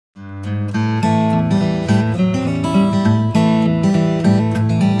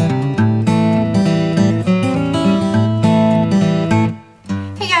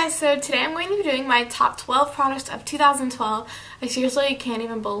my top 12 products of 2012. I seriously can't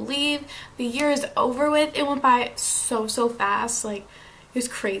even believe the year is over with. It went by so fast. Like, it was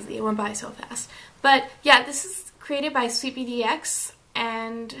crazy. It went by so fast. But yeah, this is created by SweetBDX.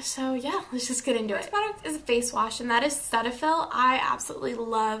 And so yeah, let's just get into it. This product is a face wash, and that is Cetaphil. I absolutely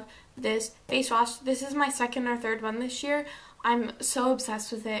love this face wash. This is my second or third one this year. I'm so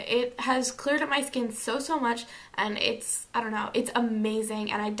obsessed with it. It has cleared up my skin so much, and it's, I don't know, it's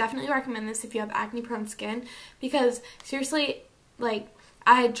amazing. And I definitely recommend this if you have acne prone skin, because seriously, like,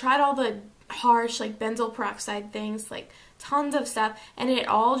 I had tried all the harsh, like, benzoyl peroxide things, like tons of stuff, and it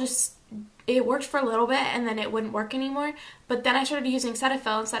all just, it worked for a little bit and then it wouldn't work anymore. But then I started using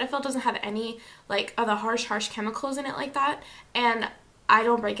Cetaphil, and Cetaphil doesn't have any like of the harsh chemicals in it like that, and I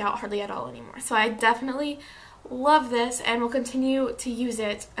don't break out hardly at all anymore. So I definitely love this and will continue to use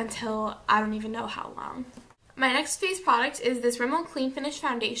it until I don't even know how long. My next face product is this Rimmel Clean Finish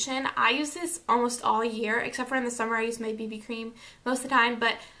Foundation. I use this almost all year, except for in the summer I use my BB cream most of the time,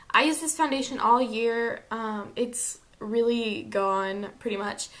 but I use this foundation all year. It's really gone pretty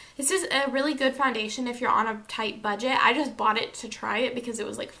much. This is a really good foundation if you're on a tight budget. I just bought it to try it because it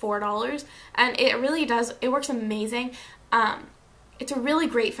was like $4, and it really does, it works amazing. It's a really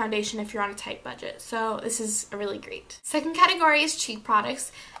great foundation if you're on a tight budget, so this is a really great. Second category is cheek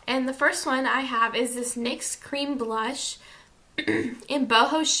products, and the first one I have is this NYX Cream Blush in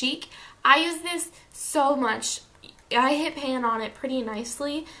Boho Chic. I use this so much. I hit pan on it pretty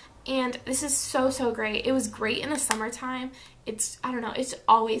nicely, and this is so great. It was great in the summertime. It's, I don't know, it's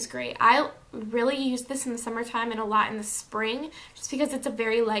always great. I really use this in the summertime and a lot in the spring, just because it's a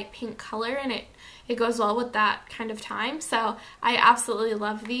very light pink color, and it goes well with that kind of time. So I absolutely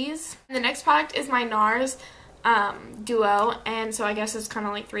love these. And the next product is my NARS Duo, and so I guess it's kind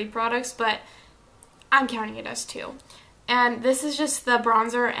of like 3 products, but I'm counting it as 2. And this is just the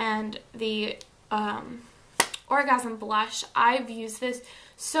bronzer and the Orgasm Blush. I've used this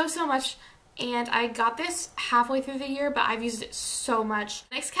so much, and I got this halfway through the year, but I've used it so much.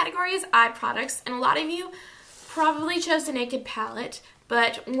 Next category is eye products, and a lot of you probably chose the Naked palette,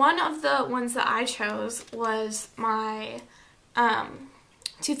 but one of the ones that I chose was my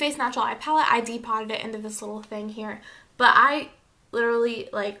Too Faced Natural Eye Palette. I depotted it into this little thing here, but I literally,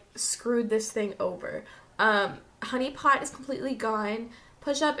 like, screwed this thing over. Honey Pot is completely gone.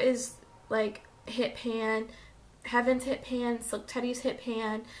 Push Up is, like, hit pan. Heaven's hit pan. Silk Teddy's hit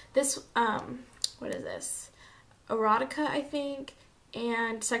pan. This, what is this? Erotica, I think,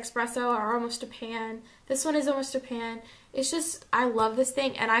 and Sexpresso are almost a pan. This one is almost a pan. It's just, I love this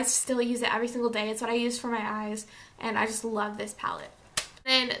thing, and I still use it every single day. It's what I use for my eyes, and I just love this palette.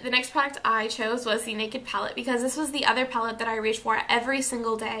 Then the next product I chose was the Naked palette, because this was the other palette that I reached for every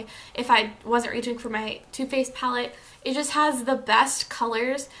single day if I wasn't reaching for my Too Faced palette. It just has the best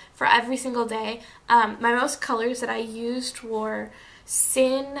colors for every single day. My most colors that I used were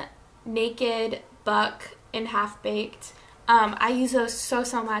Sin, Naked, Buck, and Half Baked. I use those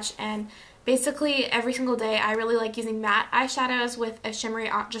so much, and basically every single day I really like using matte eyeshadows with a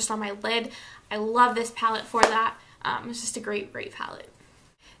shimmery just on my lid. I love this palette for that. It's just a great palette.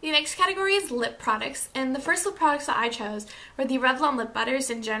 The next category is lip products, and the first lip products that I chose were the Revlon lip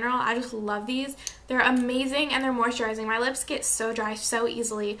butters. In general, I just love these. They're amazing, and they're moisturizing. My lips get so dry so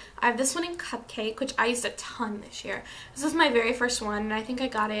easily. I have this one in Cupcake, which I used a ton this year. This was my very first one, and I think I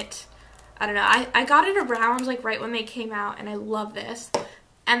got it, I don't know, I got it around like right when they came out, and I love this.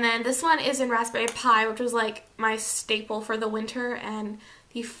 And then this one is in Raspberry Pie, which was like my staple for the winter and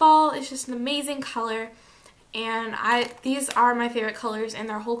the fall. It's just an amazing color. And these are my favorite colors in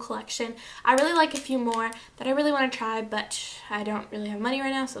their whole collection. I really like a few more that I really want to try, but I don't really have money right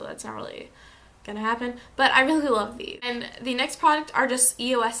now, so that's not really gonna happen. But I really love these. And the next product are just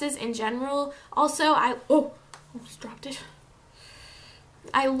EOS's in general. Also, almost dropped it.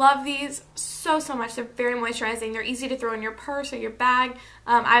 I love these so much. They're very moisturizing. They're easy to throw in your purse or your bag.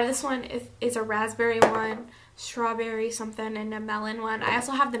 I have this one is a raspberry one, strawberry something, and a melon one. I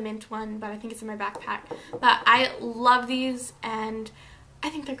also have the mint one, but I think it's in my backpack. But I love these, and I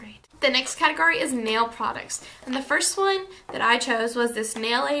think they're great. The next category is nail products, and the first one that I chose was this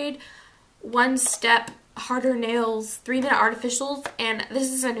Nail Aid One Step Harder Nails 3-Minute Artificials, and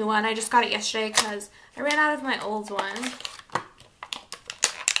this is a new one. I just got it yesterday because I ran out of my old one.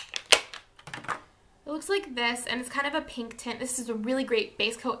 It looks like this, and it's kind of a pink tint. This is a really great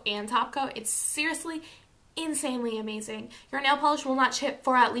base coat and top coat. It's seriously insanely amazing. Your nail polish will not chip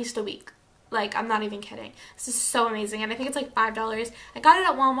for at least a week. Like, I'm not even kidding. This is so amazing, and I think it's like $5. I got it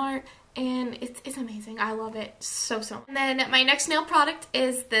at Walmart, and it's amazing. I love it so much. And then my next nail product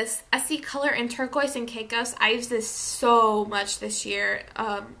is this Essie Color in Turquoise and Caicos. I use this so much this year.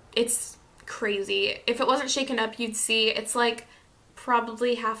 It's crazy. If it wasn't shaken up, you'd see it's like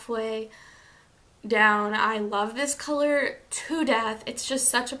probably halfway down. I love this color to death. It's just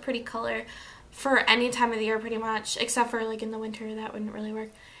such a pretty color for any time of the year pretty much, except for like in the winter, that wouldn't really work.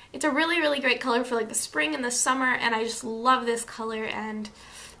 It's a really, really great color for like the spring and the summer, and I just love this color. And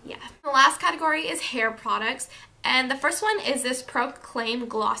yeah. The last category is hair products, and the first one is this Proclaim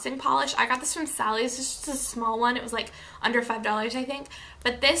glossing polish. I got this from Sally's. It's just a small one. It was like under $5, I think.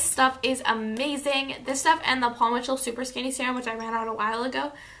 But this stuff is amazing. This stuff and the Paul Mitchell Super Skinny Serum, which I ran out a while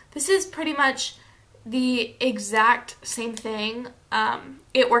ago. This is pretty much the exact same thing.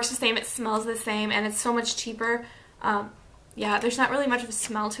 It works the same, it smells the same, and it's so much cheaper. Yeah, there's not really much of a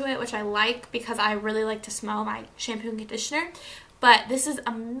smell to it, which I like because I really like to smell my shampoo and conditioner. But this is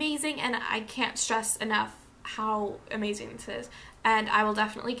amazing, and I can't stress enough how amazing this is. And I will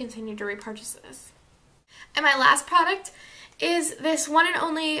definitely continue to repurchase this. And my last product is this one and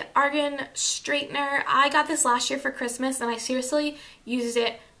only Argan straightener. I got this last year for Christmas, and I seriously used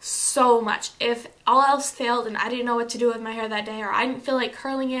it so much. If all else failed and I didn't know what to do with my hair that day, or I didn't feel like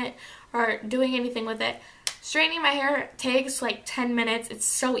curling it or doing anything with it, straightening my hair takes like 10 minutes. It's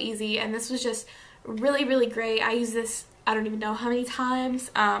so easy, and this was just really, really great. I use this I don't even know how many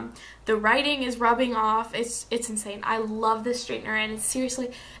times. The writing is rubbing off. It's insane. I love this straightener, and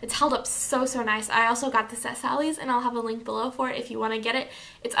it's held up so nice. I also got this at Sally's, and I'll have a link below for it if you want to get it.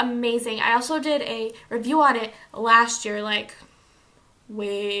 It's amazing. I also did a review on it last year, like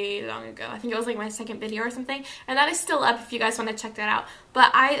way long ago. I think it was like my second video or something, and that is still up if you guys want to check that out.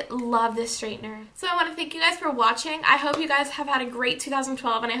 But I love this straightener. So I want to thank you guys for watching. I hope you guys have had a great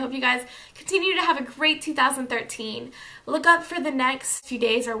 2012, and I hope you guys continue to have a great 2013. Look up for the next few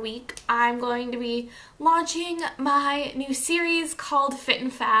days or week. I'm going to be launching my new series called Fit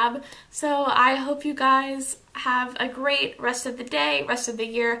and Fab. So I hope you guys have a great rest of the day, rest of the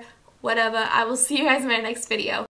year, whatever. I will see you guys in my next video.